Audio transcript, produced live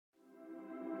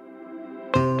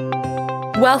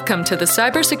Welcome to the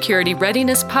Cybersecurity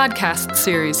Readiness Podcast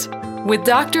Series with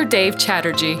Dr. Dave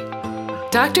Chatterjee.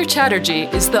 Dr. Chatterjee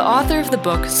is the author of the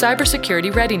book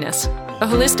Cybersecurity Readiness, a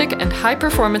holistic and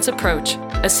high-performance approach,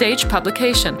 a Sage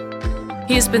publication.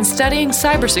 He has been studying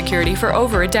cybersecurity for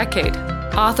over a decade,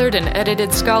 authored and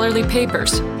edited scholarly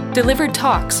papers, delivered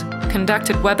talks,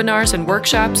 conducted webinars and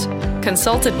workshops,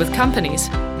 consulted with companies,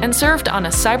 and served on a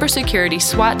cybersecurity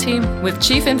SWAT team with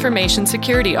Chief Information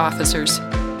Security Officers.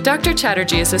 Dr.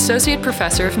 Chatterjee is Associate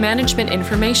Professor of Management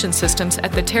Information Systems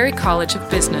at the Terry College of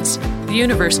Business, the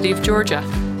University of Georgia.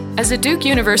 As a Duke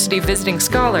University visiting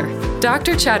scholar,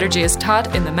 Dr. Chatterjee is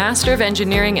taught in the Master of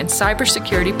Engineering and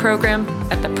Cybersecurity program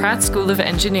at the Pratt School of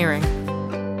Engineering.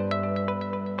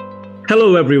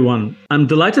 Hello, everyone. I'm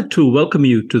delighted to welcome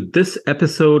you to this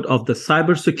episode of the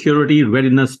Cybersecurity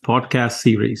Readiness Podcast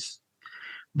series.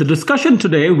 The discussion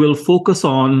today will focus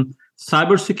on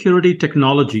cybersecurity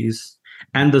technologies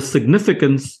and the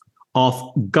significance of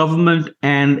government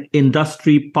and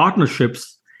industry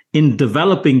partnerships in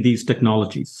developing these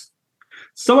technologies.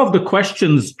 Some of the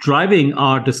questions driving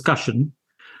our discussion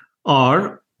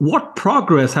are: what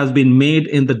progress has been made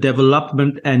in the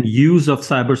development and use of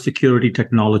cybersecurity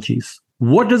technologies?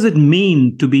 What does it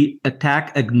mean to be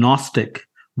attack agnostic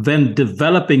when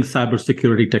developing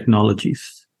cybersecurity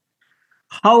technologies?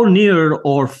 How near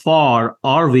or far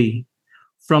are we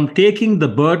from taking the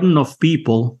burden of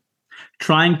people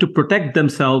trying to protect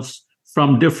themselves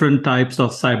from different types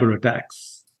of cyber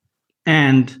attacks?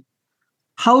 And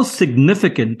how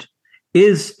significant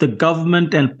is the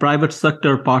government and private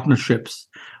sector partnerships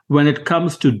when it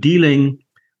comes to dealing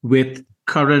with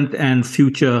current and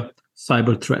future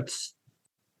cyber threats?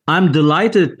 I'm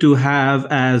delighted to have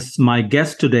as my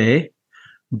guest today,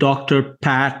 Dr.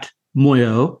 Pat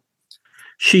Moyo.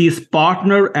 She is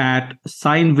partner at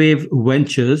Sinewave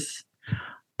Ventures.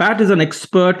 Pat is an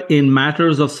expert in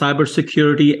matters of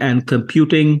cybersecurity and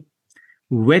computing,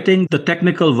 vetting the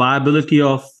technical viability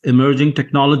of emerging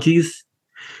technologies.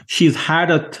 She's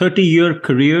had a 30-year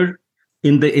career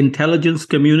in the intelligence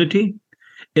community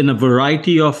in a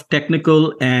variety of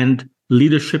technical and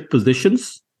leadership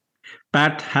positions.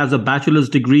 Pat has a bachelor's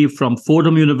degree from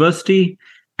Fordham University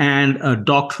and a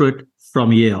doctorate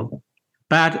from Yale.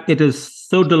 Pat, it is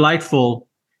so delightful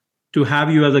to have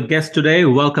you as a guest today.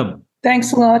 Welcome.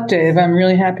 Thanks a lot, Dave. I'm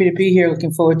really happy to be here.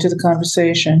 Looking forward to the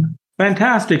conversation.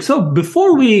 Fantastic. So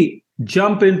before we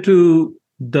jump into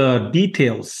the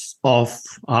details of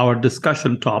our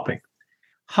discussion topic,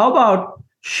 how about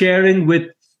sharing with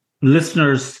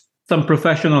listeners some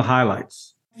professional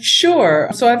highlights? Sure.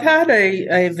 So I've had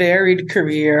a varied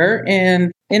career,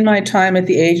 and in my time at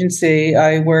the agency,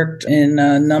 I worked in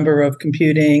a number of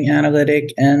computing,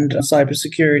 analytic, and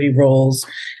cybersecurity roles,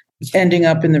 ending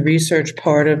up in the research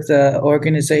part of the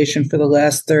organization for the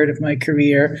last third of my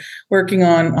career, working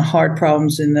on hard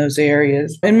problems in those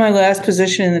areas. In my last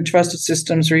position in the Trusted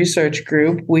Systems Research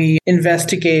Group, we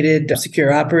investigated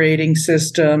secure operating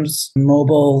systems,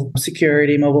 mobile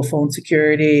security, mobile phone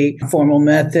security, formal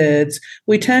methods.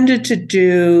 We tended to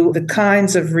do the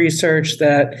kinds of research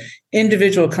that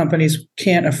individual companies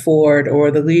can't afford,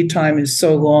 or the lead time is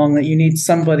so long that you need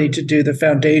somebody to do the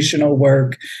foundational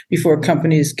work before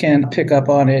companies can pick up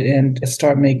on it and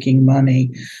start making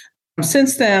money.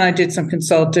 Since then, I did some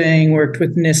consulting, worked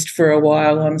with NIST for a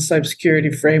while on the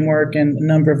cybersecurity framework and a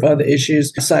number of other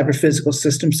issues, cyber physical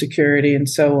system security, and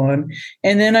so on.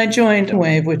 And then I joined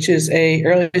Wave, which is a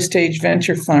early stage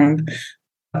venture fund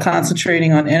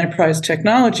concentrating on enterprise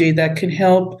technology that can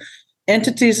help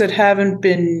entities that haven't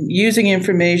been using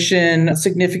information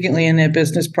significantly in their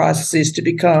business processes to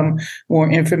become more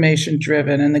information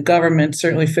driven. And the government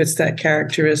certainly fits that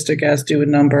characteristic, as do a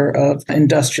number of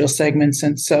industrial segments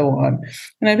and so on.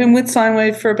 And I've been with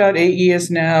Sinewave for about 8 years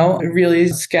now, really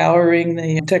scouring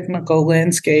the technical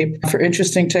landscape for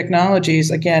interesting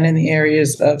technologies, again, in the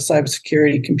areas of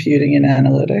cybersecurity, computing, and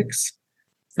analytics.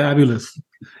 Fabulous.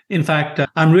 In fact,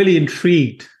 I'm really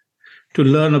intrigued to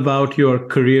learn about your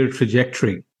career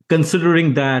trajectory,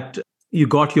 considering that you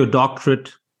got your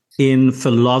doctorate in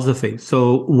philosophy.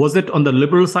 So was it on the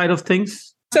liberal side of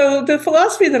things? So the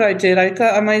philosophy that I did, I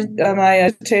thought my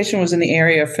dissertation was in the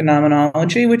area of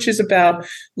phenomenology, which is about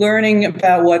learning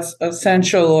about what's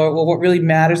essential or what really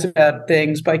matters about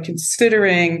things by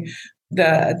considering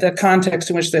the context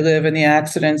in which they live and the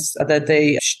accidents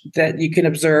that you can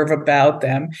observe about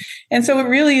them. And so it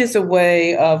really is a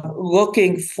way of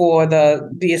looking for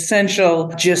the essential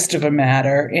gist of a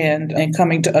matter and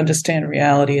coming to understand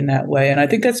reality in that way. And I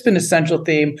think that's been a central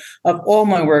theme of all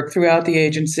my work throughout the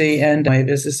agency, and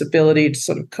is this ability to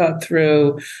sort of cut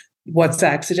through what's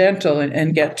accidental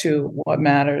and get to what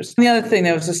matters. And the other thing,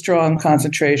 there was a strong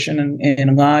concentration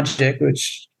in logic,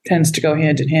 which tends to go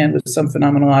hand in hand with some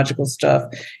phenomenological stuff.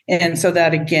 And so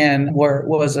that, again,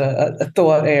 was a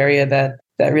thought area that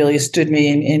really stood me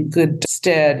in good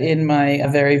stead in my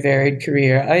very varied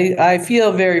career. I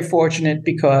feel very fortunate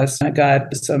because I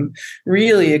got some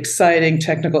really exciting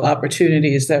technical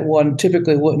opportunities that one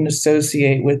typically wouldn't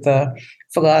associate with a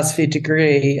philosophy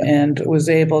degree, and was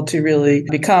able to really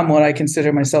become what I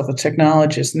consider myself a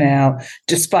technologist now,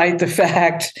 despite the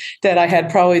fact that I had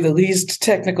probably the least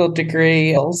technical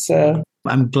degree also.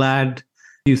 I'm glad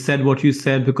you said what you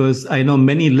said, because I know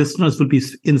many listeners will be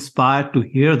inspired to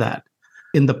hear that.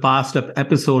 In the past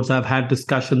episodes, I've had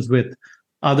discussions with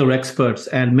other experts,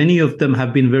 and many of them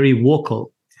have been very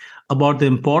vocal about the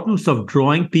importance of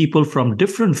drawing people from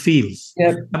different fields.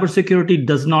 Yep. Cybersecurity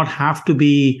does not have to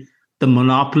be the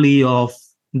monopoly of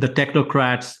the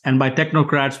technocrats. And by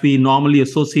technocrats, we normally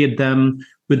associate them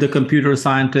with the computer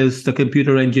scientists, the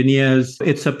computer engineers.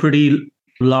 It's a pretty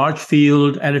large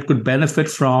field, and it could benefit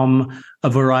from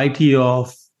a variety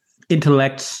of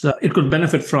intellects. It could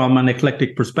benefit from an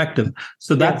eclectic perspective.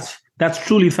 So that's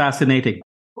truly fascinating.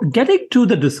 Getting to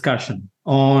the discussion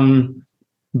on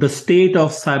the state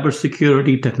of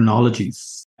cybersecurity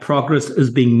technologies. Progress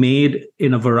is being made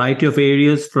in a variety of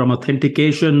areas, from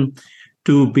authentication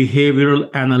to behavioral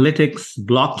analytics,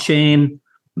 blockchain,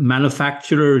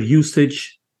 manufacturer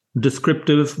usage,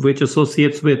 descriptive, which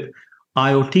associates with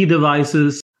IoT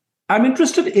devices. I'm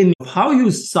interested in how you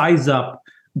size up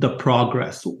the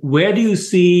progress. Where do you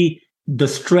see the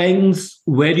strengths?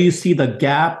 Where do you see the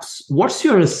gaps? What's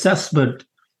your assessment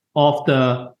of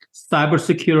the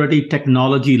cybersecurity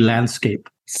technology landscape?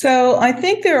 So I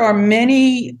think there are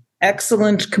many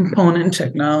excellent component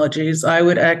technologies. I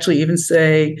would actually even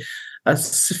say a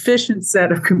sufficient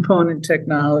set of component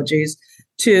technologies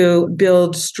to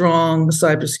build strong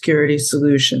cybersecurity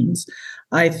solutions.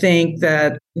 I think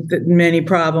that many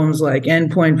problems like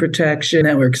endpoint protection,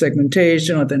 network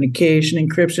segmentation, authentication,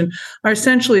 encryption are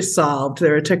essentially solved.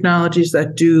 There are technologies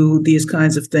that do these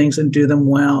kinds of things and do them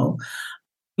well.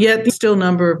 Yet there's still a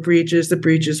number of breaches. The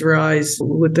breaches rise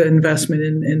with the investment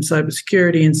in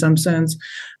cybersecurity in some sense,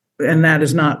 and that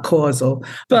is not causal.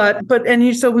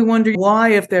 So we wonder why,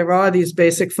 if there are these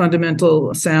basic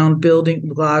fundamental sound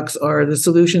building blocks, are the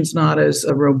solutions not as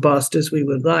robust as we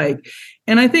would like?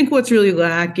 And I think what's really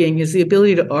lacking is the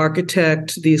ability to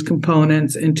architect these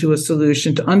components into a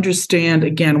solution, to understand,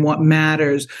 again, what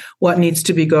matters, what needs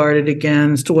to be guarded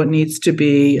against, what needs to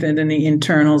be in the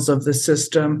internals of the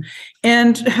system,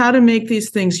 and how to make these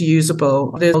things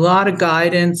usable. There's a lot of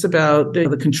guidance about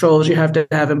the controls you have to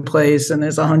have in place, and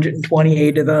there's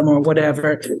 128 of them or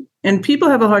whatever. And people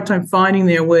have a hard time finding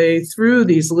their way through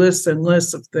these lists and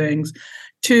lists of things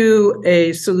to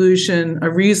a solution,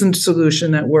 a reasoned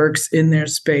solution that works in their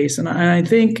space. And I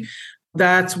think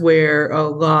that's where a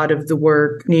lot of the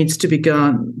work needs to be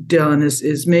done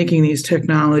is making these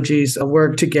technologies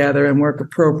work together and work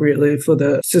appropriately for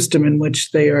the system in which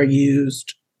they are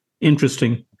used.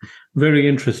 Interesting. Very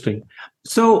interesting.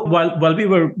 So while we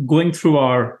were going through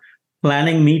our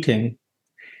planning meeting,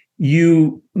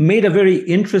 you made a very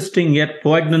interesting yet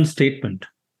poignant statement.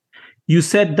 You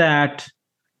said that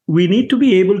we need to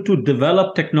be able to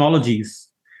develop technologies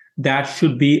that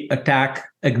should be attack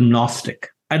agnostic.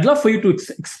 I'd love for you to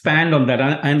expand on that,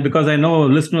 and because I know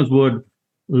listeners would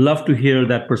love to hear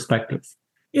that perspective.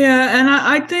 Yeah, and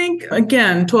I think,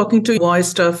 again, talking to why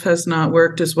stuff has not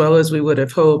worked as well as we would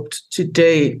have hoped to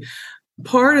date,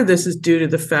 part of this is due to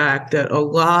the fact that a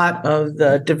lot of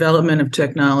the development of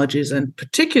technologies, and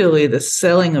particularly the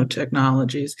selling of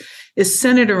technologies, is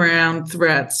centered around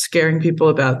threats, scaring people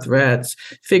about threats,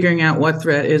 figuring out what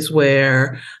threat is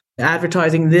where,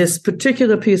 advertising this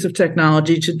particular piece of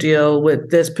technology to deal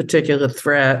with this particular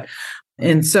threat,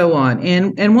 and so on.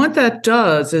 And what that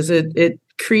does is it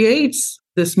creates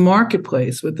this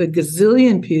marketplace with a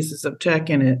gazillion pieces of tech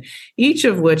in it,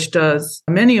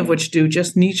 many of which do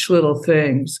just niche little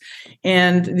things.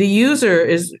 And the user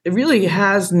really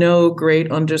has no great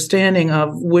understanding of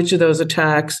which of those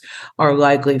attacks are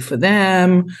likely for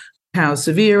them. How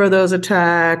severe are those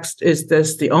attacks? Is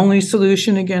this the only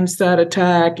solution against that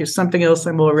attack? Is something else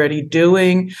I'm already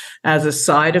doing as a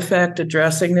side effect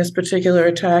addressing this particular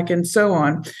attack, and so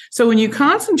on? So when you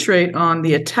concentrate on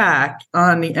the attack,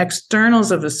 on the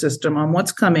externals of the system, on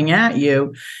what's coming at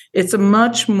you, it's a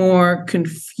much more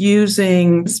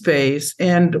confusing space,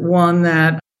 and one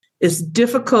that is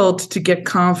difficult to get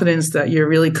confidence that you're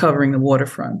really covering the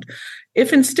waterfront.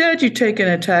 If instead you take an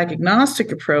attack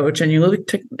agnostic approach and you look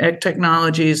at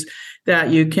technologies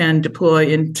that you can deploy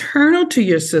internal to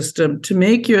your system to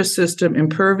make your system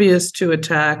impervious to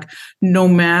attack, no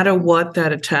matter what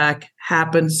that attack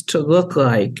happens to look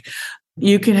like,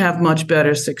 you can have much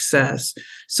better success.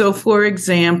 So, for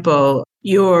example,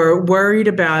 you're worried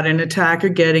about an attacker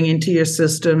getting into your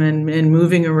system and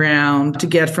moving around to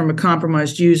get from a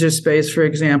compromised user space, for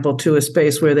example, to a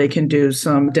space where they can do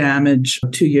some damage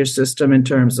to your system in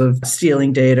terms of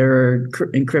stealing data or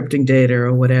encrypting data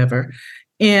or whatever.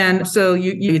 And so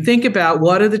you think about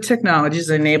what are the technologies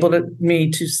that enabled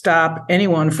me to stop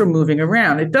anyone from moving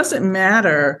around. It doesn't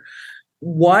matter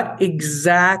what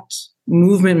exact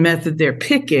movement method they're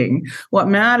picking. What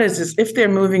matters is if they're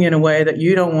moving in a way that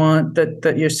you don't want,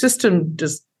 that your system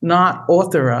does not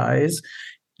authorize,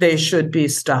 they should be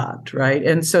stopped, right?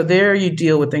 And so there you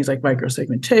deal with things like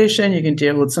microsegmentation. You can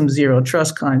deal with some zero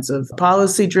trust kinds of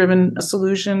policy-driven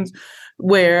solutions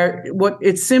where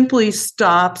it simply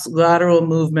stops lateral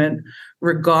movement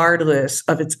regardless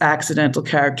of its accidental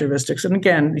characteristics. And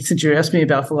again, since you asked me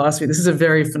about philosophy, this is a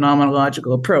very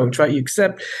phenomenological approach, right? You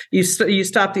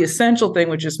stop the essential thing,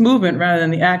 which is movement, rather than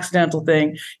the accidental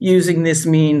thing, using this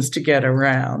means to get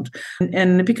around.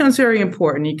 And it becomes very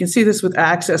important. You can see this with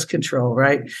access control,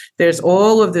 right? There's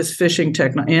all of this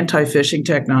anti-phishing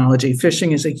technology.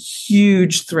 Phishing is a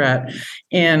huge threat.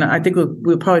 And I think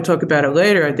we'll probably talk about it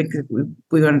later. I think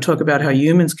we're going to talk about how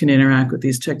humans can interact with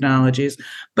these technologies.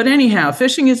 But anyhow,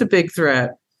 phishing is a big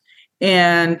threat.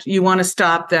 And you want to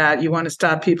stop that. You want to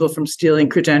stop people from stealing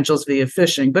credentials via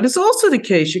phishing. But it's also the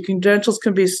case your credentials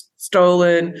can be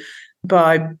stolen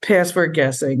by password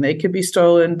guessing. They can be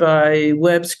stolen by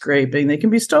web scraping. They can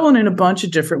be stolen in a bunch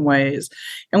of different ways.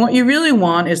 And what you really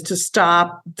want is to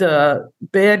stop the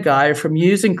bad guy from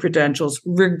using credentials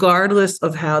regardless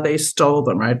of how they stole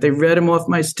them, right? They read them off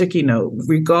my sticky note,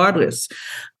 regardless.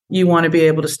 You want to be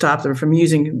able to stop them from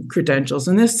using credentials.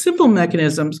 And there's simple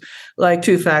mechanisms like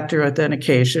two-factor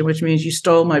authentication, which means you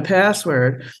stole my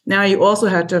password. Now you also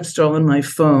have to have stolen my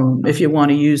phone if you want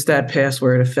to use that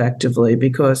password effectively,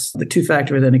 because the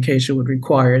two-factor authentication would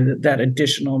require that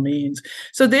additional means.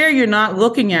 So there you're not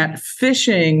looking at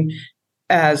phishing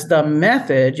as the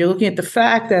method. You're looking at the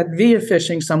fact that via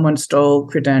phishing, someone stole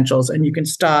credentials, and you can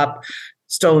stop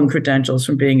stolen credentials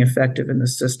from being effective in the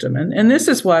system. And this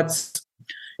is what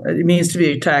it means to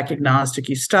be attack agnostic.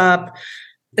 You stop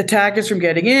attackers from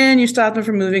getting in, you stop them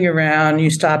from moving around, you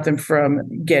stop them from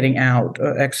getting out,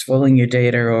 or exfilling your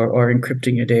data or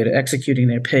encrypting your data, executing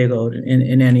their payload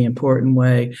in any important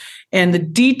way. And the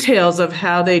details of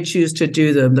how they choose to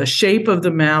do them, the shape of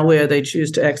the malware they choose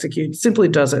to execute, simply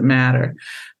doesn't matter.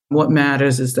 What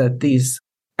matters is that these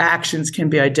actions can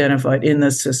be identified in the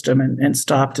system and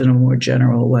stopped in a more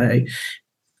general way.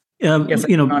 Yes,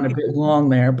 I'm on a bit long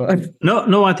there, but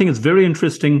no, I think it's very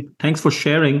interesting. Thanks for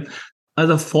sharing.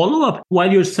 As a follow-up,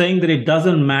 while you're saying that it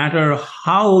doesn't matter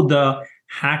how the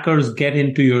hackers get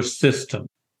into your system,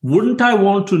 wouldn't I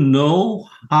want to know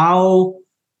how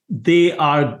they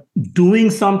are doing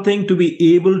something to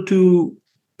be able to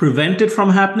prevent it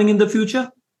from happening in the future?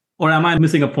 Or am I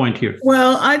missing a point here?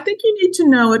 Well, I think you need to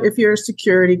know it if you're a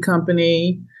security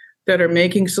company that are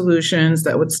making solutions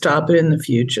that would stop it in the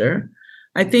future.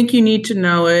 I think you need to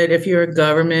know it if you're a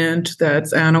government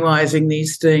that's analyzing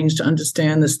these things to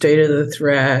understand the state of the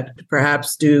threat, to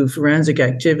perhaps do forensic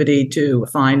activity to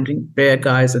find bad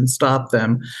guys and stop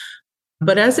them.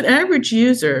 But as an average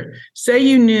user, say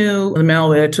you knew the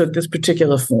malware took this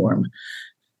particular form,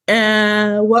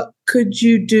 and what could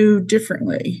you do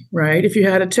differently, right? If you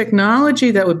had a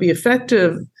technology that would be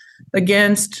effective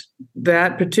against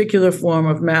that particular form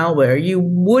of malware, you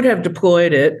would have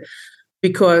deployed it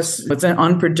because it's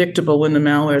unpredictable when the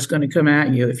malware is going to come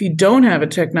at you. If you don't have a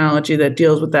technology that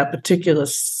deals with that particular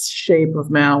shape of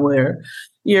malware,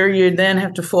 you then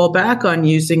have to fall back on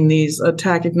using these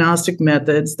attack agnostic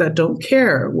methods that don't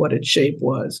care what its shape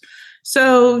was.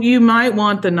 So you might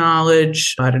want the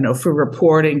knowledge, I don't know, for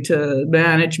reporting to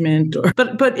management.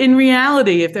 But in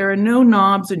reality, if there are no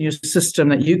knobs in your system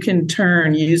that you can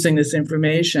turn using this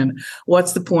information,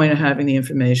 what's the point of having the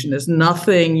information? There's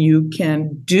nothing you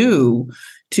can do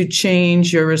to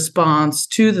change your response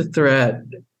to the threat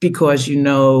because you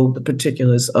know the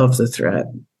particulars of the threat.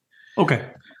 Okay,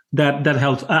 that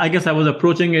helps. I guess I was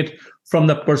approaching it from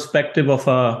the perspective of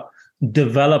a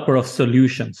developer of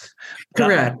solutions.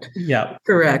 Correct. Yeah.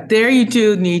 Correct. There you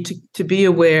do need to be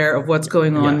aware of what's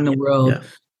going on in the world. Yeah.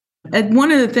 And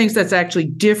one of the things that's actually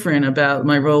different about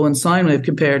my role in SignWave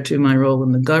compared to my role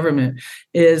in the government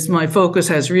is my focus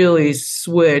has really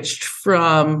switched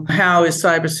from how is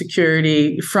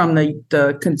cybersecurity from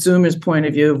the consumer's point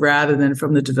of view rather than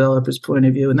from the developer's point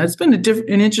of view. And that's been an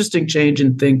interesting change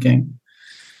in thinking.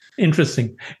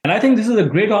 Interesting. And I think this is a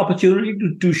great opportunity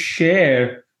to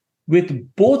share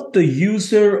with both the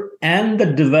user and the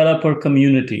developer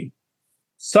community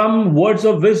some words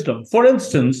of wisdom. For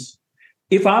instance,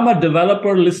 if I'm a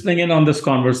developer listening in on this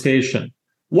conversation,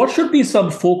 what should be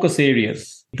some focus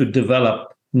areas to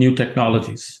develop new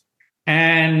technologies?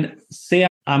 And say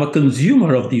I'm a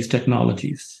consumer of these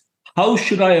technologies. How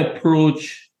should I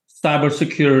approach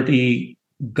cybersecurity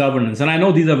governance? And I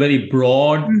know these are very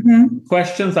broad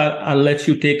questions. I'll let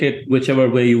you take it whichever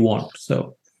way you want.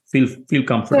 So feel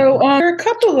comfortable. So there are a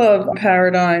couple of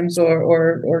paradigms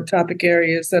or topic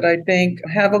areas that I think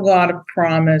have a lot of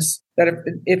promise that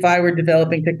if I were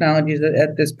developing technologies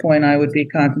at this point, I would be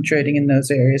concentrating in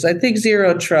those areas. I think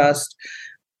zero trust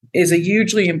is a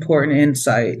hugely important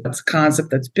insight. It's a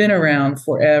concept that's been around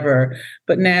forever,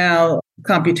 but now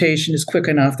computation is quick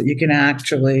enough that you can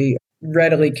actually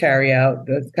readily carry out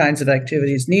the kinds of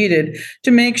activities needed to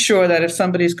make sure that if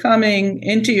somebody's coming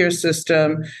into your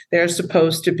system, they're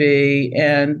supposed to be,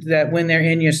 and that when they're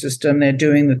in your system, they're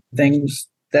doing the things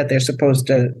that they're supposed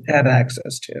to have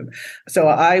access to. So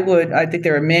I think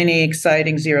there are many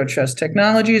exciting zero trust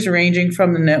technologies ranging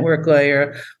from the network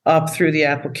layer up through the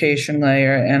application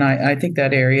layer. And I think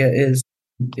that area is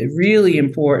really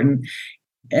important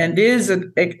and is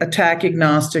attack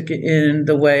agnostic in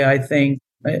the way I think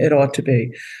it ought to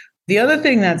be. The other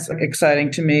thing that's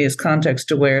exciting to me is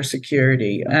context-aware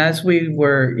security. As we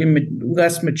were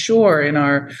less mature in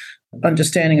our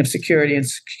understanding of security and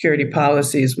security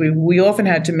policies, we often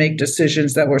had to make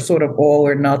decisions that were sort of all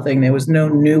or nothing. There was no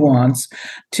nuance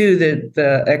to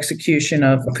the execution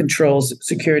of controls,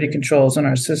 security controls in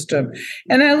our system.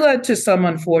 And that led to some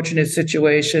unfortunate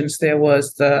situations. There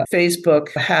was the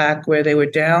Facebook hack where they were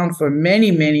down for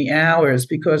many, many hours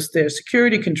because their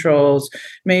security controls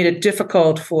made it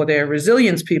difficult for their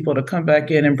resilience people to come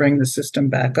back in and bring the system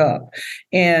back up.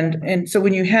 And so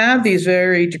when you have these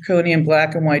very draconian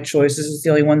black and white choices, is the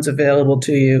only ones available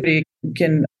to you, it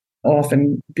can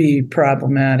often be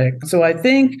problematic. So I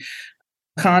think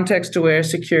context-aware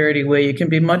security, where you can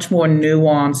be much more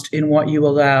nuanced in what you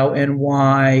allow and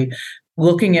why,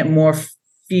 looking at more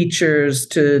features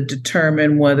to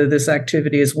determine whether this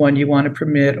activity is one you want to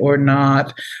permit or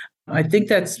not. I think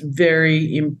that's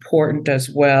very important as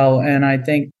well. And I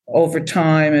think over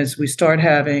time, as we start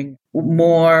having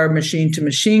more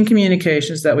machine-to-machine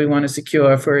communications that we want to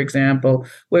secure, for example,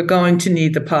 we're going to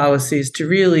need the policies to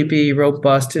really be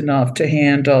robust enough to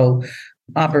handle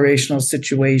operational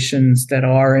situations that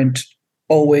aren't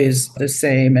always the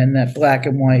same and that black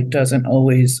and white doesn't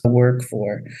always work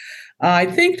for. I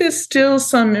think there's still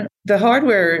the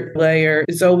hardware layer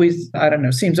is always,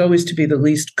 seems always to be the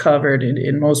least covered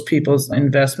in most people's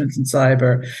investments in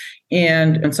cyber.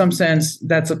 And in some sense,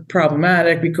 that's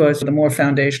problematic because the more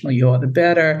foundational you are, the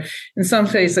better. In some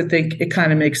cases, I think it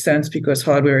kind of makes sense because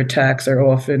hardware attacks are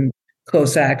often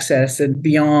close access and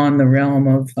beyond the realm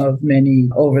of many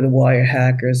over-the-wire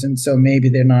hackers. And so maybe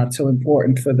they're not so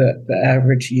important for the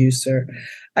average user.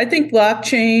 I think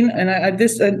blockchain, and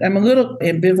I'm a little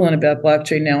ambivalent about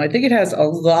blockchain now. I think it has a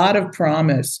lot of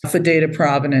promise for data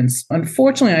provenance.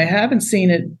 Unfortunately, I haven't seen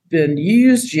it been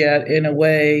used yet in a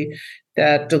way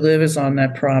that delivers on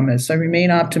that promise. I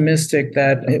remain optimistic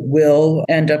that it will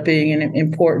end up being an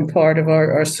important part of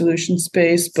our solution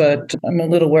space, but I'm a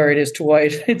little worried as to why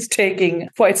it's taking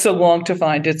quite so long to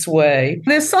find its way.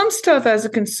 There's some stuff as a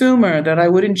consumer that I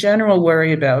would in general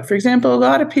worry about. For example, a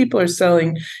lot of people are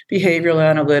selling behavioral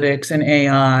analytics and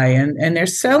AI, and they're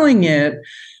selling it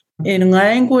in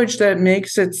language that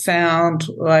makes it sound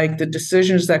like the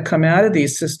decisions that come out of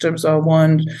these systems are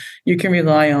ones you can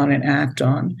rely on and act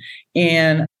on.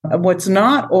 And what's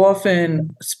not often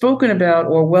spoken about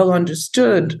or well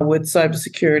understood with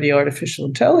cybersecurity artificial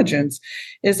intelligence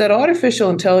is that artificial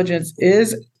intelligence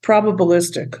is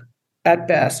probabilistic at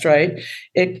best, right?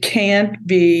 It can't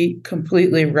be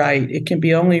completely right. It can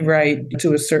be only right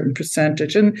to a certain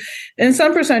percentage. And in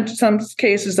some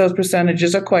cases, those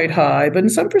percentages are quite high, but in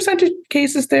some percentage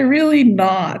cases, they're really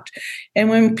not. And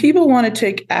when people want to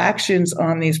take actions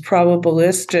on these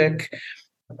probabilistic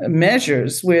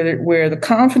measures where the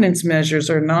confidence measures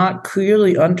are not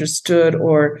clearly understood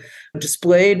or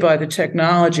displayed by the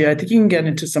technology, I think you can get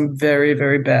into some very,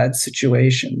 very bad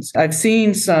situations. I've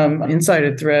seen some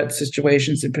insider threat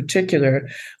situations in particular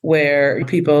where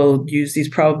people use these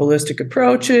probabilistic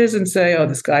approaches and say, oh,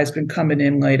 this guy's been coming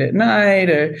in late at night,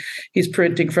 or he's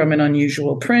printing from an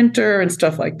unusual printer and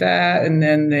stuff like that. And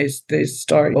then they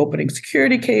start opening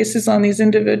security cases on these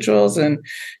individuals and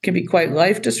can be quite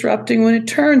life disrupting when it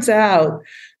turns out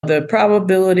the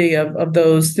probability of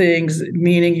those things,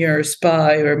 meaning you're a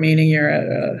spy or meaning you're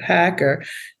a hacker,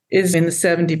 is in the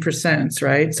 70%,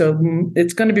 right? So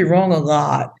it's going to be wrong a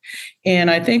lot. And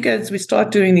I think as we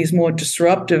start doing these more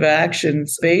disruptive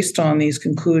actions based on these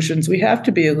conclusions, we have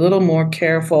to be a little more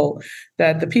careful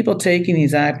that the people taking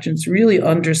these actions really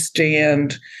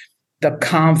understand the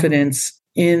confidence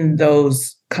in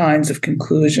those kinds of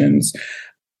conclusions.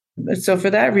 So for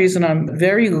that reason, I'm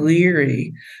very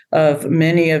leery of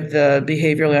many of the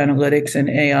behavioral analytics and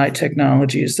AI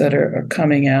technologies that are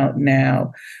coming out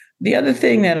now. The other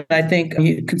thing that I think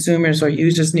consumers or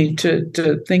users need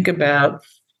to think about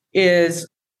is,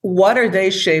 what are they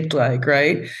shaped like,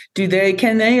 right?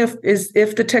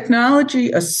 If the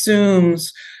technology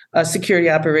assumes a security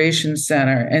operations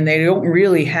center and they don't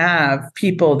really have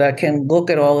people that can look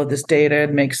at all of this data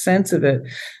and make sense of it,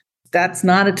 that's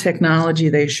not a technology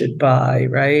they should buy,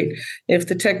 right? If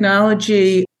the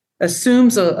technology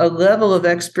assumes a level of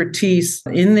expertise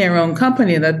in their own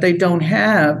company that they don't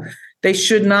have, they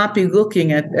should not be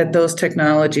looking at those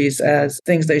technologies as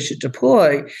things they should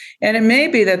deploy. And it may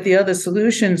be that the other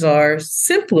solutions are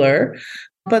simpler,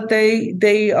 but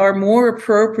they are more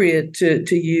appropriate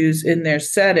to use in their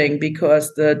setting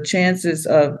because the chances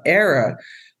of error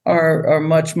are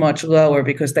much, much lower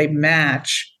because they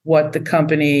match what the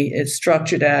company is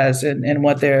structured as and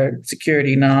what their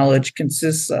security knowledge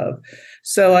consists of.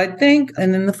 So I think,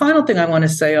 and then the final thing I want to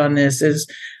say on this is,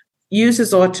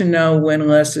 users ought to know when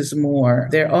less is more.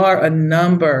 There are a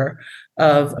number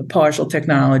of partial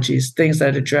technologies, things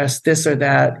that address this or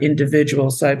that individual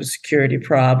cybersecurity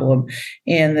problem.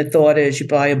 And the thought is you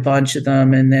buy a bunch of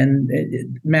them and then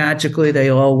magically they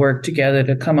all work together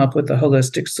to come up with a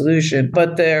holistic solution.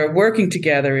 But their working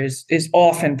together is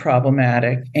often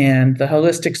problematic, and the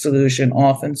holistic solution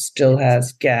often still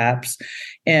has gaps.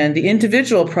 And the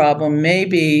individual problem may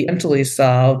be mentally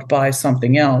solved by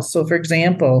something else. So, for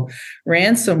example,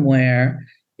 ransomware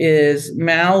is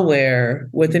malware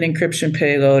with an encryption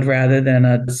payload rather than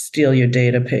a steal your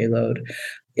data payload.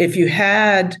 If you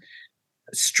had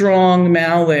strong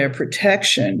malware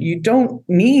protection, you don't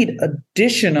need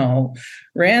additional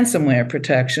ransomware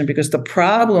protection, because the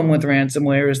problem with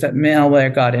ransomware is that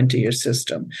malware got into your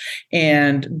system,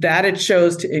 and that it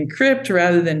chose to encrypt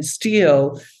rather than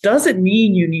steal doesn't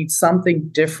mean you need something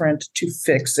different to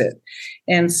fix it.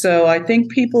 And so I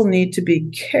think people need to be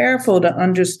careful to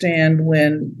understand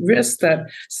when risks that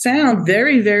sound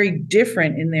very, very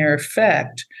different in their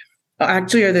effect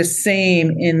actually are the same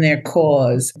in their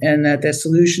cause, and that their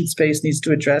solution space needs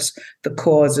to address the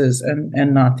causes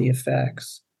and not the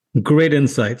effects. Great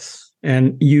insights.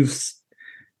 And you've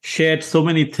shared so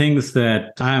many things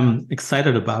that I'm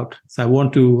excited about. So I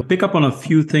want to pick up on a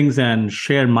few things and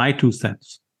share my 2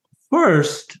 cents.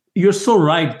 First, you're so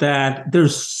right that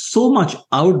there's so much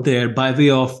out there by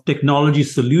way of technology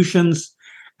solutions,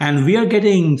 and we are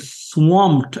getting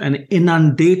swamped and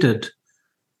inundated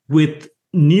with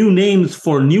new names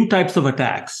for new types of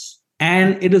attacks.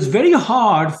 And it is very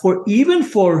hard for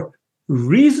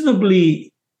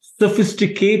reasonably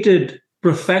sophisticated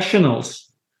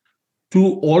professionals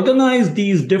to organize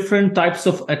these different types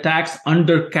of attacks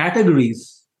under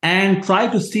categories and try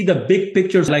to see the big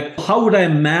pictures, like how would I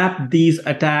map these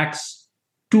attacks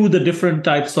to the different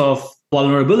types of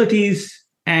vulnerabilities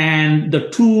and the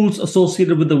tools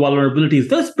associated with the vulnerabilities.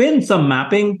 There's been some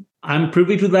mapping. I'm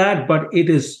privy to that, but it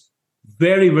is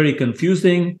very, very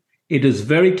confusing. It is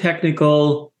very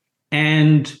technical.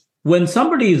 And when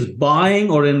somebody is buying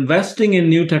or investing in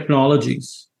new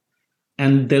technologies,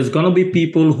 and there's going to be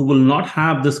people who will not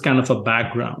have this kind of a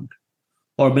background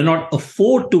or may not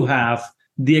afford to have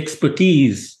the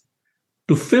expertise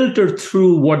to filter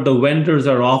through what the vendors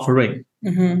are offering.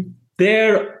 Mm-hmm.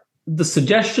 The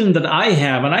suggestion that I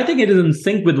have, and I think it is in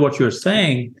sync with what you're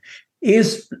saying,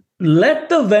 is let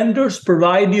the vendors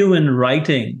provide you in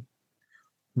writing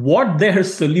what their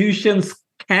solutions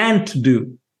can't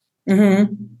do,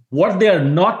 mm-hmm. what they are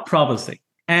not promising,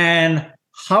 and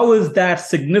how is that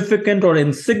significant or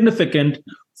insignificant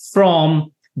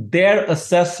from their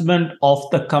assessment of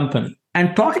the company.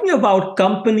 And talking about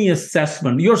company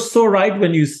assessment, you're so right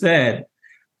when you said,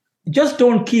 just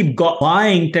don't keep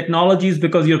buying technologies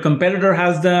because your competitor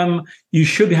has them, you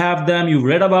should have them, you've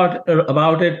read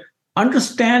about it.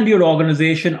 Understand your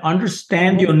organization,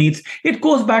 understand your needs. It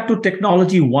goes back to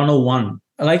technology 101.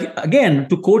 Like, again,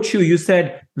 to quote you, you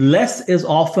said, less is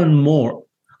often more.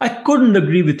 I couldn't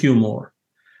agree with you more.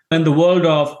 In the world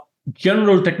of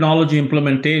general technology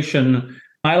implementation,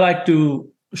 I like to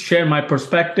share my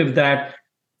perspective that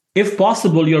if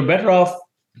possible, you're better off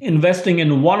investing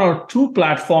in 1 or 2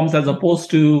 platforms as opposed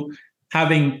to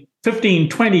having 15,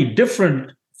 20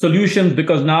 different solutions,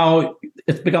 because now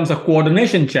it becomes a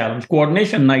coordination challenge,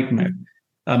 coordination nightmare.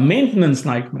 a maintenance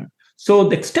nightmare. So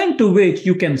the extent to which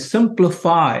you can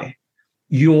simplify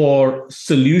your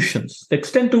solutions, the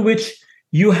extent to which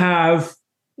you have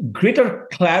greater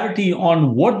clarity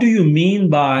on what do you mean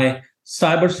by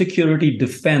cybersecurity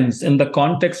defense in the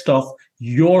context of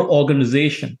your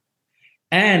organization.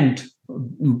 And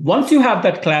once you have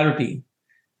that clarity,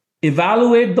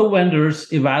 evaluate the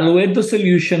vendors, evaluate the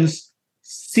solutions,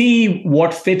 see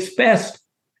what fits best.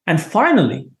 And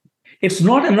finally, it's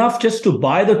not enough just to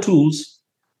buy the tools.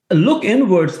 Look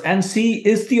inwards and see,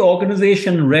 is the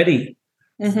organization ready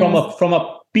from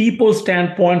a people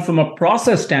standpoint, from a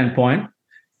process standpoint?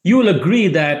 You will agree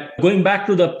that going back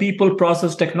to the people,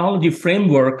 process, technology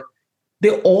framework,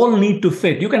 they all need to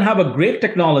fit. You can have a great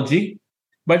technology,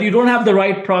 but you don't have the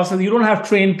right process, you don't have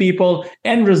trained people,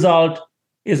 end result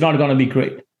is not going to be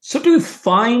great. So to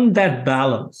find that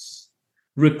balance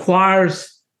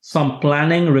requires some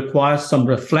planning, requires some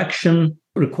reflection,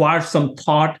 requires some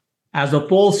thought, as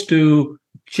opposed to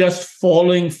just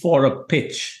falling for a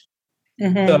pitch.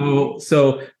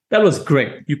 So that was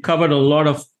great. You covered a lot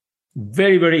of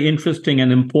very, very interesting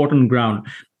and important ground.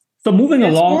 So moving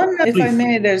along. If I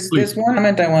may, there's one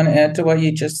comment I want to add to what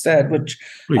you just said, which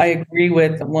I agree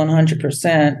with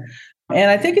 100%.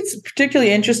 And I think it's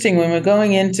particularly interesting when we're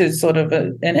going into sort of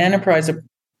an enterprise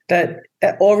that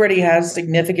already has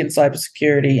significant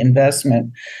cybersecurity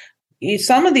investment.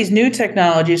 Some of these new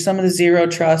technologies, some of the zero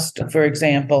trust, for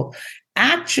example,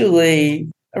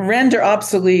 actually render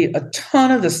obsolete a ton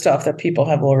of the stuff that people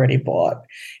have already bought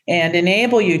and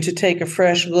enable you to take a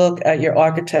fresh look at your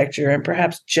architecture and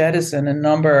perhaps jettison a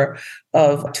number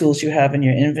of tools you have in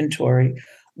your inventory.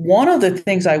 One of the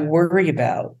things I worry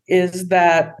about is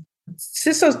that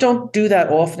CISOs don't do that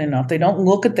often enough. They don't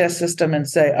look at their system and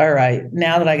say, all right,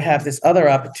 now that I have this other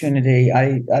opportunity,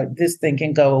 this thing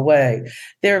can go away.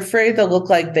 They're afraid they'll look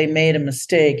like they made a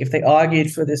mistake if they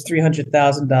argued for this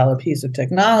 $300,000 piece of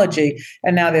technology.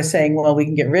 And now they're saying, well, we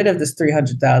can get rid of this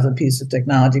 $300,000 piece of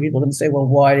technology. People can say, well,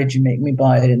 why did you make me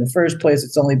buy it in the first place?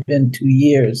 It's only been 2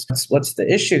 years. What's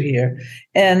the issue here?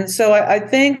 And so I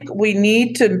think we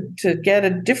need to get a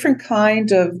different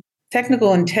kind of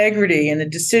technical integrity in the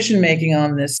decision-making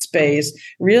on this space,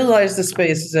 realize the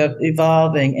space is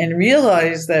evolving, and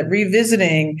realize that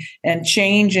revisiting and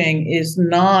changing is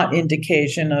not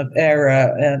indication of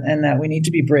error, and that we need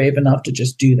to be brave enough to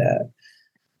just do that.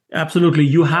 Absolutely.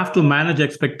 You have to manage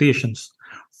expectations.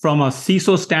 From a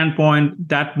CISO standpoint,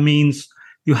 that means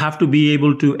you have to be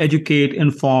able to educate,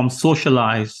 inform,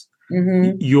 socialize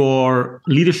your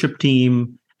leadership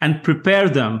team, and prepare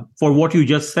them for what you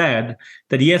just said,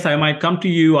 that yes, I might come to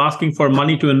you asking for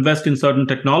money to invest in certain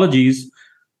technologies,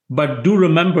 but do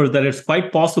remember that it's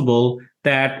quite possible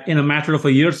that in a matter of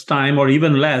a year's time or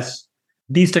even less,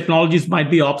 these technologies might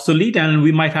be obsolete and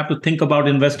we might have to think about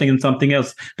investing in something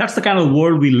else. That's the kind of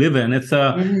world we live in. It's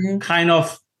a kind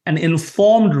of an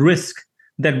informed risk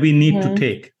that we need to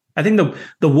take. I think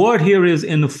the word here is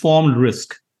informed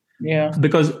risk. Yeah.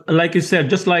 Because like you said,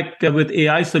 just like with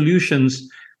AI solutions,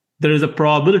 there is a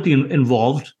probability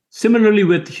involved. Similarly,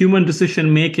 with human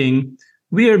decision making,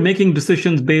 we are making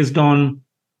decisions based on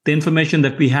the information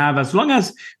that we have, as long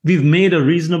as we've made a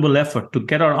reasonable effort to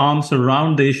get our arms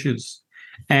around the issues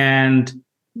and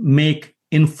make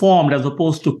informed as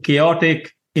opposed to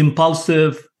chaotic,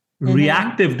 impulsive,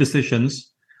 reactive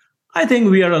decisions. I think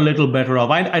we are a little better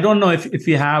off. I don't know if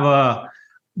we have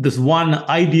this one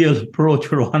ideal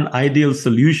approach or one ideal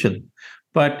solution,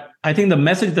 but I think the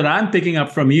message that I'm picking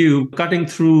up from you, cutting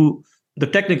through the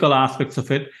technical aspects of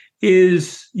it,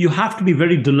 is you have to be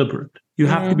very deliberate. You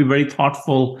have to be very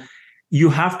thoughtful.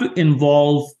 You have to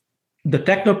involve the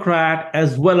technocrat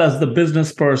as well as the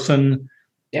business person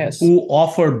who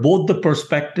offer both the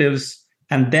perspectives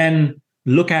and then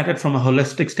look at it from a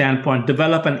holistic standpoint,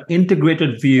 develop an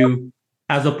integrated view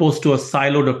as opposed to a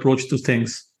siloed approach to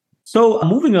things. So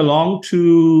moving along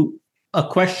to a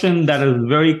question that is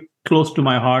very close to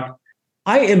my heart.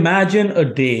 I imagine a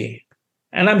day,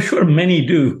 and I'm sure many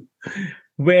do,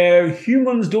 where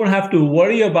humans don't have to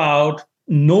worry about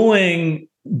knowing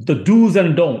the do's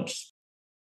and don'ts.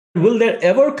 Will there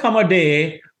ever come a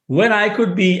day when I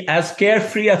could be as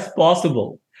carefree as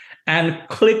possible and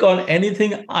click on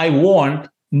anything I want,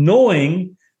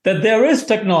 knowing that there is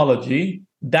technology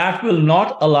that will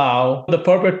not allow the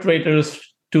perpetrators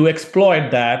to exploit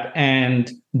that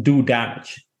and do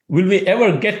damage? Will we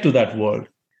ever get to that world?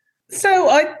 So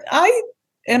I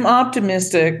am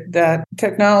optimistic that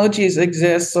technologies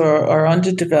exist or are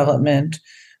under development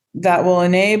that will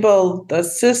enable the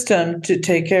system to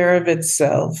take care of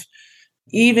itself,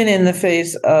 even in the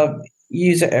face of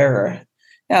user error.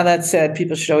 Now, that said,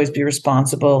 people should always be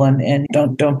responsible and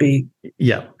don't be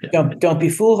don't be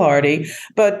foolhardy.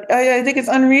 But I think it's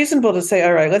unreasonable to say,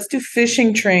 all right, let's do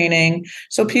phishing training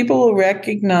so people will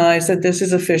recognize that this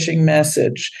is a phishing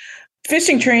message.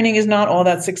 Phishing training is not all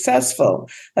that successful.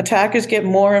 Attackers get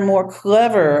more and more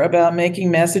clever about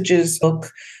making messages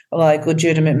look like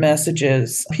legitimate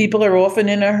messages. People are often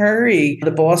in a hurry.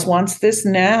 The boss wants this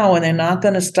now, and they're not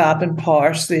going to stop and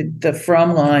parse the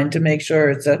from line to make sure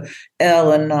it's a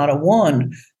L and not a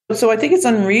 1. So I think it's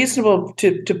unreasonable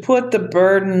to put the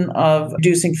burden of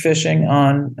reducing phishing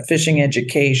on phishing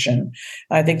education.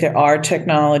 I think there are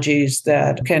technologies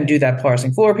that can do that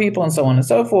parsing for people and so on and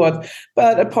so forth.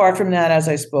 But apart from that, as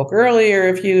I spoke earlier,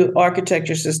 if you architect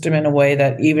your system in a way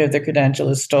that even if the credential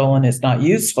is stolen, it's not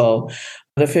useful,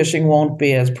 the phishing won't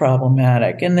be as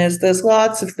problematic. And there's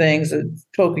lots of things. I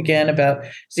spoke again about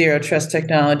zero trust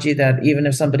technology that even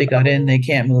if somebody got in, they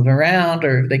can't move around,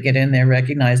 or if they get in, they're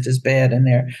recognized as bad and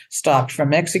they're stopped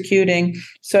from executing.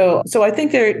 So I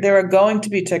think there are going to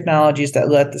be technologies that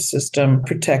let the system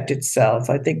protect itself.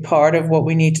 I think part of what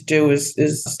we need to do is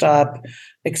stop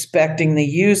expecting the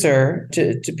user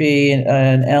to be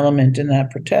an element in that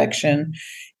protection.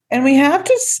 And we have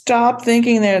to stop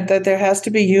thinking that there has to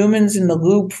be humans in the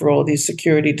loop for all these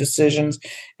security decisions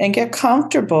and get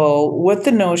comfortable with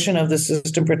the notion of the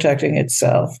system protecting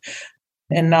itself,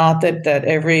 and not that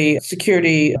every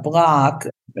security block,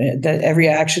 that every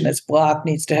action that's blocked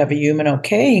needs to have a human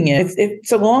okaying it. If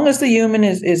so long as the human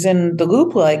is in the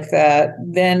loop like that,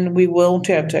 then we won't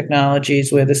have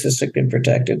technologies where the system can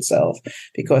protect itself,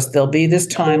 because there'll be this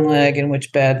time lag in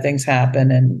which bad things happen,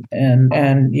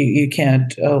 and you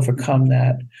can't overcome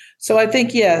that. So I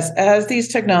think, yes, as these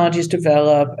technologies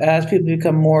develop, as people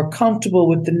become more comfortable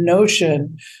with the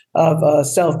notion of a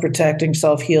self-protecting,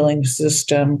 self-healing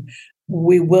system,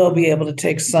 we will be able to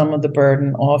take some of the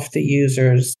burden off the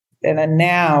users. And then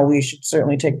now we should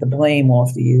certainly take the blame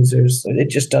off the users.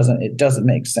 It doesn't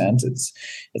make sense.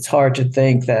 It's hard to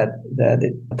think that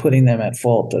putting them at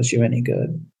fault does you any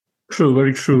good. True,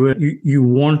 very true. You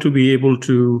want to be able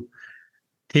to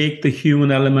take the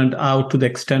human element out to the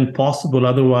extent possible.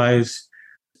 Otherwise,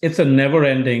 it's a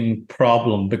never-ending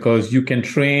problem, because you can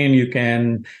train, you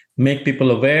can make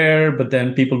people aware, but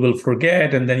then people will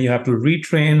forget, and then you have to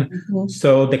retrain. Mm-hmm.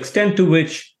 So the extent to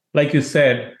which, like you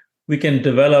said, we can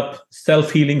develop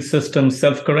self-healing systems,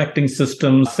 self-correcting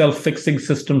systems, self-fixing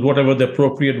systems, whatever the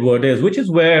appropriate word is, which is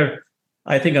where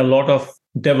I think a lot of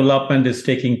development is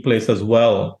taking place as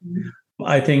well. Mm-hmm.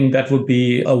 I think that would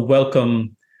be a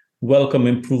welcome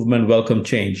improvement, welcome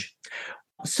change.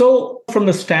 So from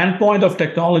the standpoint of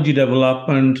technology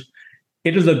development,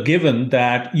 it is a given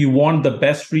that you want the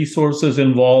best resources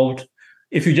involved.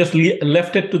 If you just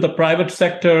left it to the private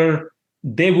sector,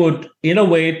 they would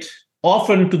innovate,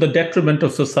 often to the detriment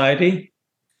of society.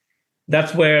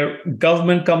 That's where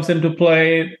government comes into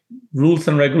play, rules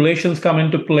and regulations come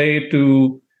into play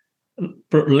to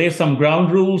lay some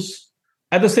ground rules.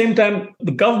 At the same time,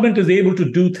 the government is able to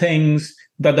do things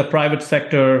that the private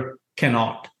sector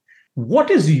cannot.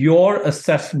 What is your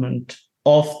assessment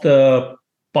of the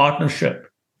partnership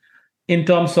in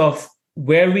terms of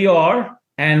where we are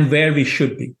and where we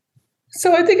should be?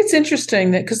 So I think it's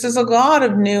interesting that, because there's a lot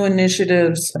of new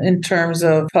initiatives in terms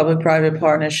of public-private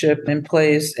partnership in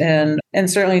place, and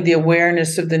certainly the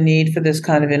awareness of the need for this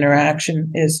kind of interaction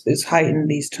is heightened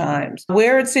these times.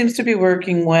 Where it seems to be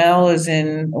working well is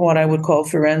in what I would call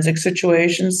forensic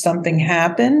situations. Something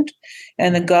happened,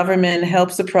 and the government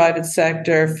helps the private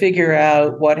sector figure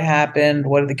out what happened,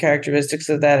 what are the characteristics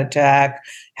of that attack,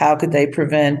 how could they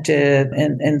prevent it,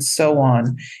 and so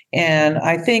on. And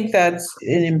I think that's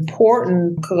an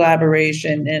important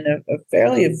collaboration and a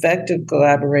fairly effective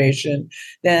collaboration.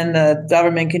 Then the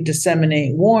government can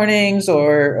disseminate warnings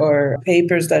or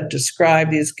papers that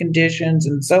describe these conditions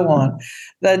and so on.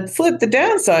 The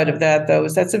downside of that, though,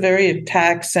 is that's a very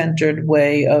attack-centered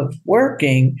way of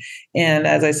working. And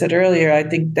as I said earlier, I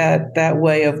think that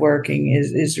way of working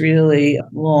is really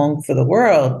wrong for the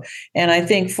world. And I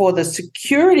think for the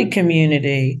security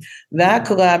community, that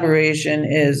collaboration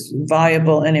is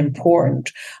viable and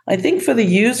important. I think for the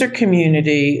user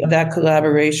community, that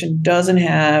collaboration doesn't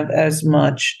have as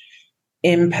much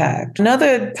impact.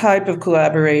 Another type of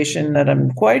collaboration that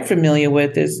I'm quite familiar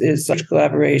with is such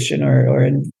collaboration or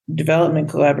in development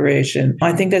collaboration.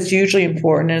 I think that's usually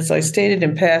important. As I stated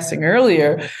in passing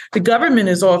earlier, the government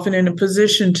is often in a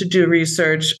position to do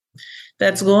research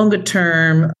that's longer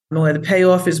term, where the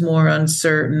payoff is more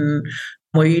uncertain,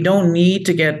 where you don't need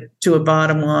to get to a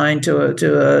bottom line,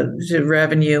 to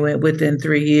revenue within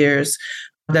 3 years.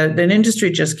 that an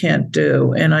industry just can't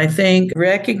do. And I think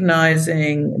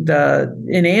recognizing the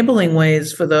enabling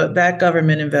ways for that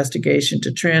government investigation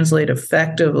to translate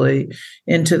effectively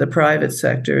into the private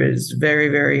sector is very,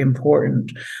 very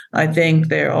important. I think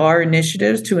there are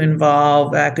initiatives to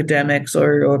involve academics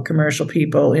or commercial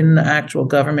people in the actual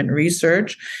government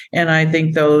research. And I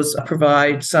think those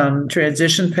provide some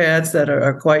transition paths that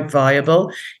are quite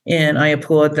viable. And I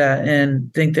applaud that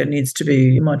and think there needs to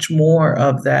be much more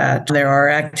of that. There are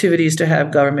activities to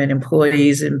have government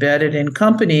employees embedded in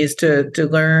companies to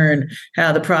learn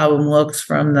how the problem looks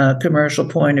from the commercial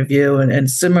point of view. And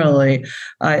similarly,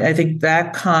 I think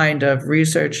that kind of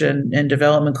research and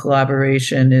development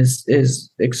collaboration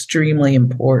is extremely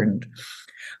important.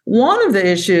 One of the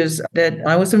issues that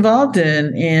I was involved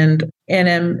in and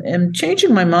am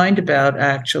changing my mind about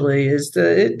actually is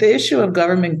the issue of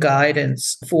government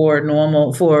guidance for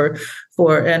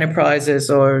enterprises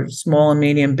or small and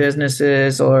medium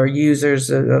businesses or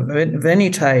users of any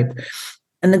type.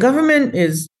 And the government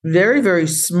is very, very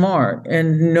smart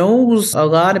and knows a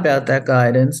lot about that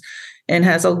guidance and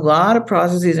has a lot of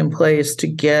processes in place to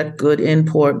get good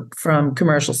input from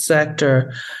commercial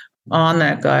sector on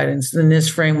that guidance. The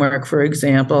NIST framework, for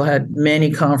example, had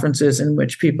many conferences in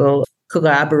which people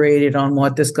collaborated on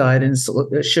what this guidance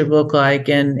should look like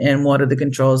and what are the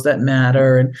controls that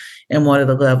matter and what are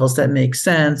the levels that make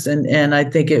sense. And I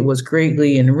think it was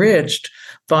greatly enriched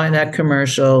by that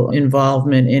commercial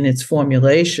involvement in its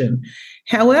formulation.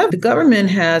 However, the government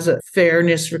has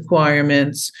fairness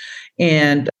requirements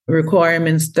and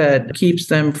requirements that keeps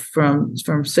them from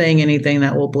saying anything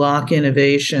that will block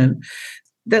innovation.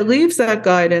 That leaves that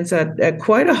guidance at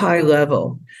quite a high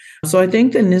level. So I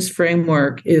think the NIST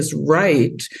framework is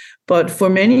right, but for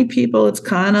many people, it's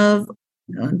kind of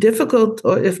difficult,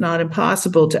 or if not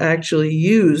impossible, to actually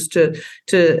use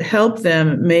to help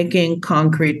them making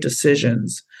concrete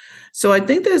decisions. So I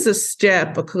think there's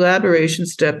a collaboration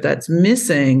step that's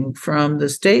missing from the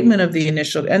statement of the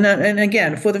initial, and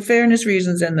again, for the fairness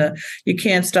reasons and the you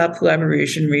can't stop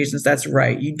collaboration reasons, that's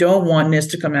right. You don't want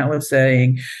NIST to come out with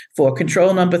saying, for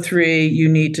control number 3, you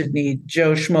need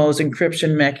Joe Schmo's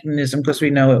encryption mechanism because we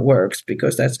know it works,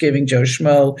 because that's giving Joe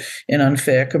Schmo an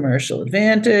unfair commercial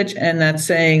advantage. And that's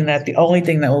saying that the only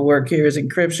thing that will work here is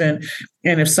encryption.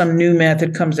 And if some new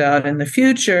method comes out in the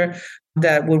future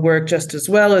that would work just as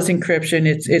well as encryption,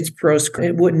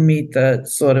 it wouldn't meet the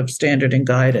sort of standard and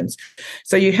guidance.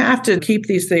 So you have to keep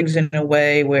these things in a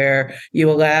way where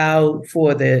you allow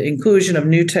for the inclusion of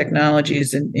new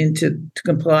technologies to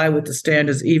comply with the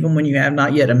standards, even when you have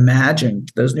not yet imagined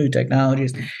those new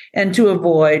technologies, and to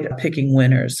avoid picking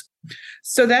winners.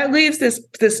 So that leaves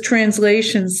this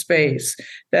translation space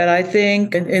that I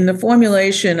think in the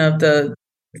formulation of the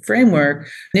framework,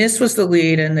 NIST was the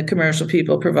lead and the commercial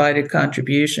people provided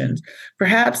contributions.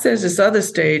 Perhaps there's this other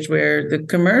stage where the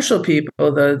commercial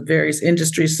people, the various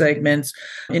industry segments,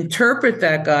 interpret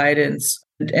that guidance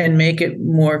and make it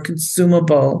more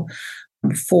consumable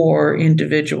for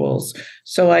individuals.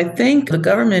 So I think the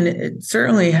government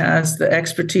certainly has the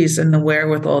expertise and the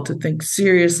wherewithal to think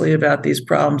seriously about these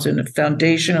problems in a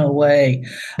foundational way,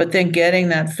 but then getting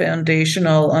that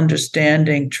foundational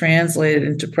understanding translated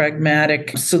into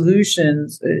pragmatic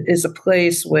solutions is a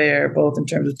place where, both in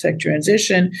terms of tech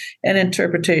transition and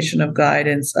interpretation of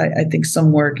guidance, I think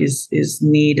some work is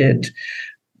needed.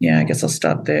 Yeah, I guess I'll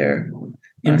stop there.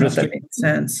 Interesting. That makes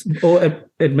sense. Oh,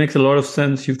 it makes a lot of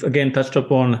sense. You've again touched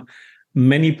upon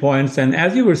many points. And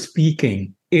as you were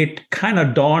speaking, it kind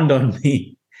of dawned on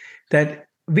me that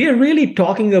we are really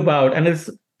talking about, and it's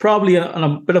probably on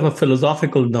a bit of a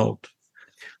philosophical note,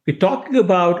 we're talking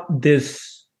about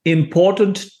this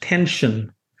important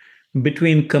tension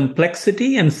between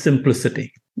complexity and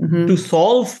simplicity. Mm-hmm. To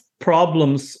solve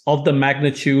problems of the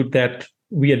magnitude that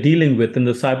we are dealing with in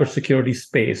the cybersecurity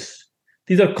space,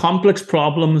 these are complex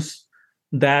problems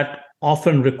that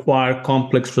often require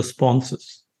complex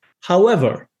responses.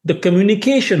 However, the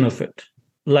communication of it,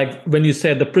 like when you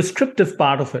said the prescriptive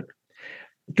part of it,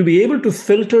 to be able to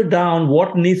filter down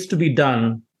what needs to be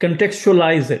done,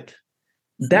 contextualize it,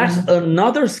 that's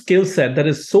another skill set that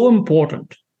is so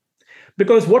important.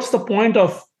 Because what's the point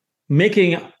of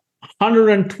making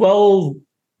 112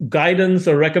 guidance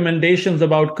or recommendations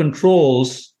about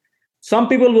controls? Some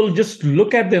people will just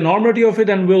look at the enormity of it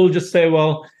and will just say,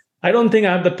 well, I don't think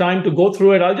I have the time to go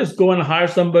through it. I'll just go and hire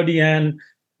somebody and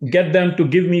get them to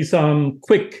give me some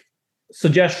quick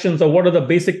suggestions of what are the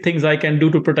basic things I can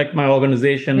do to protect my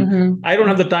organization. Mm-hmm. I don't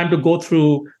have the time to go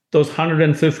through those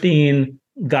 115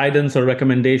 guidance or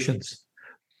recommendations.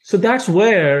 So that's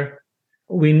where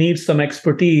we need some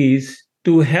expertise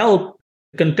to help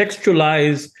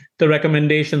contextualize the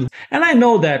recommendations. And I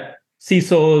know that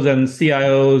CISOs and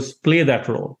CIOs play that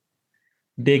role.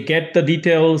 They get the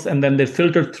details and then they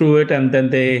filter through it and then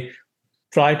they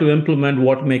try to implement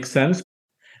what makes sense.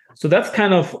 So that's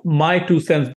kind of my 2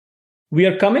 cents. We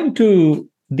are coming to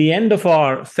the end of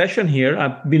our session here.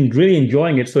 I've been really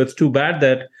enjoying it. So it's too bad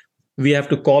that we have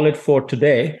to call it for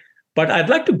today. But I'd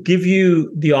like to give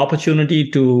you the opportunity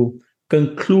to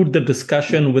conclude the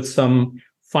discussion with some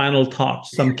final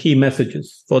thoughts, some key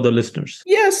messages for the listeners.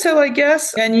 Yeah, so I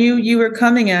guess, and you were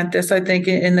coming at this, I think,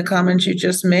 in the comments you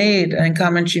just made and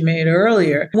comments you made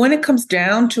earlier. When it comes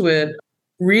down to it,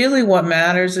 really what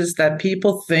matters is that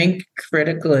people think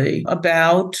critically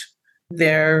about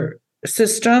their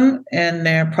system and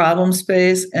their problem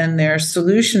space and their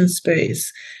solution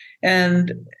space.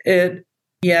 And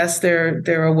yes, there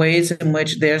are ways in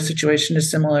which their situation is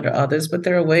similar to others, but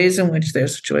there are ways in which their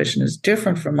situation is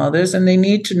different from others. And they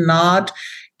need to not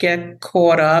get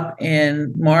caught up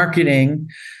in marketing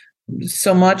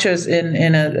so much as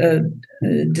in a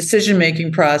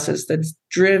decision-making process that's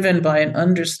driven by an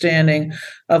understanding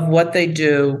of what they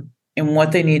do and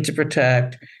what they need to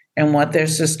protect and what their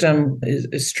system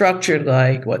is structured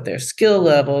like, what their skill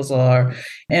levels are,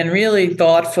 and really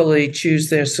thoughtfully choose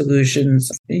their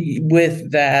solutions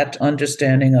with that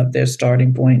understanding of their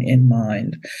starting point in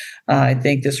mind. I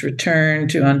think this return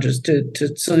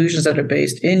to solutions that are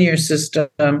based in your system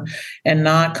and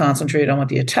not concentrate on what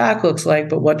the attack looks like,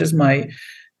 but what does my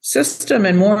system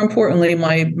and, more importantly,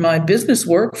 my business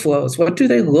workflows, what do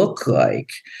they look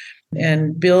like?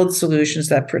 And build solutions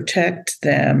that protect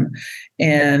them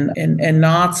and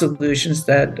not solutions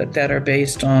that are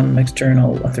based on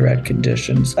external threat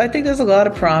conditions. I think there's a lot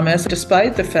of promise,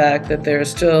 despite the fact that there are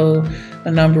still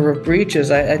a number of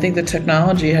breaches. I think the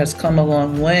technology has come a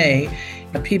long way.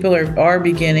 People are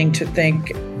beginning to think,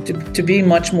 to be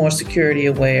much more security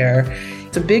aware.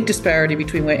 It's a big disparity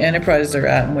between where enterprises are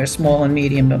at and where small and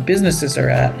medium businesses are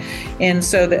at. And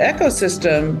so the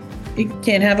ecosystem, you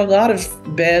can have a lot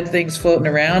of bad things floating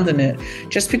around in it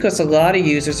just because a lot of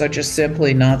users are just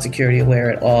simply not security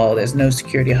aware at all. There's no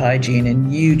security hygiene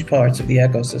in huge parts of the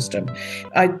ecosystem.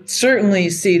 I certainly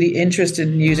see the interest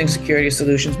in using security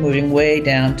solutions moving way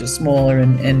down to smaller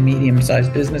and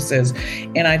medium-sized businesses.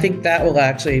 And I think that will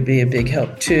actually be a big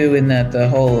help too, in that the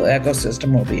whole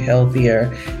ecosystem will be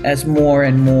healthier as more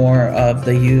and more of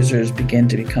the users begin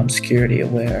to become security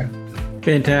aware.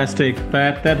 Fantastic,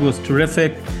 Pat. That was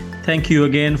terrific. Thank you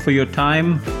again for your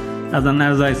time. As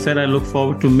I said, I look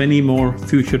forward to many more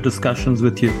future discussions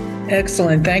with you.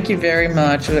 Excellent. Thank you very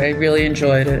much. I really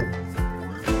enjoyed it.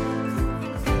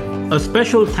 A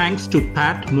special thanks to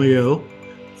Pat Muyo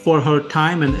for her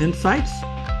time and insights.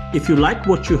 If you liked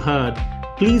what you heard,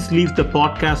 please leave the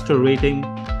podcast a rating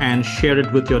and share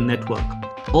it with your network.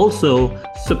 Also,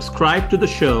 subscribe to the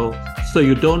show so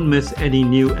you don't miss any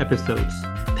new episodes.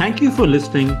 Thank you for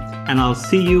listening, and I'll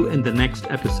see you in the next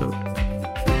episode.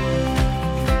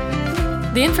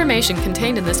 The information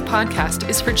contained in this podcast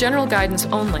is for general guidance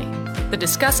only. The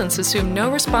discussants assume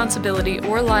no responsibility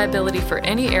or liability for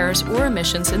any errors or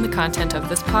omissions in the content of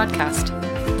this podcast.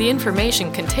 The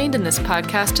information contained in this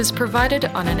podcast is provided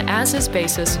on an as-is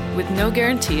basis with no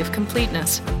guarantee of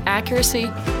completeness,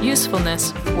 accuracy,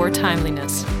 usefulness, or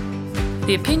timeliness.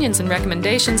 The opinions and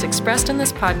recommendations expressed in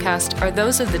this podcast are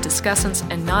those of the discussants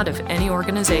and not of any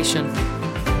organization.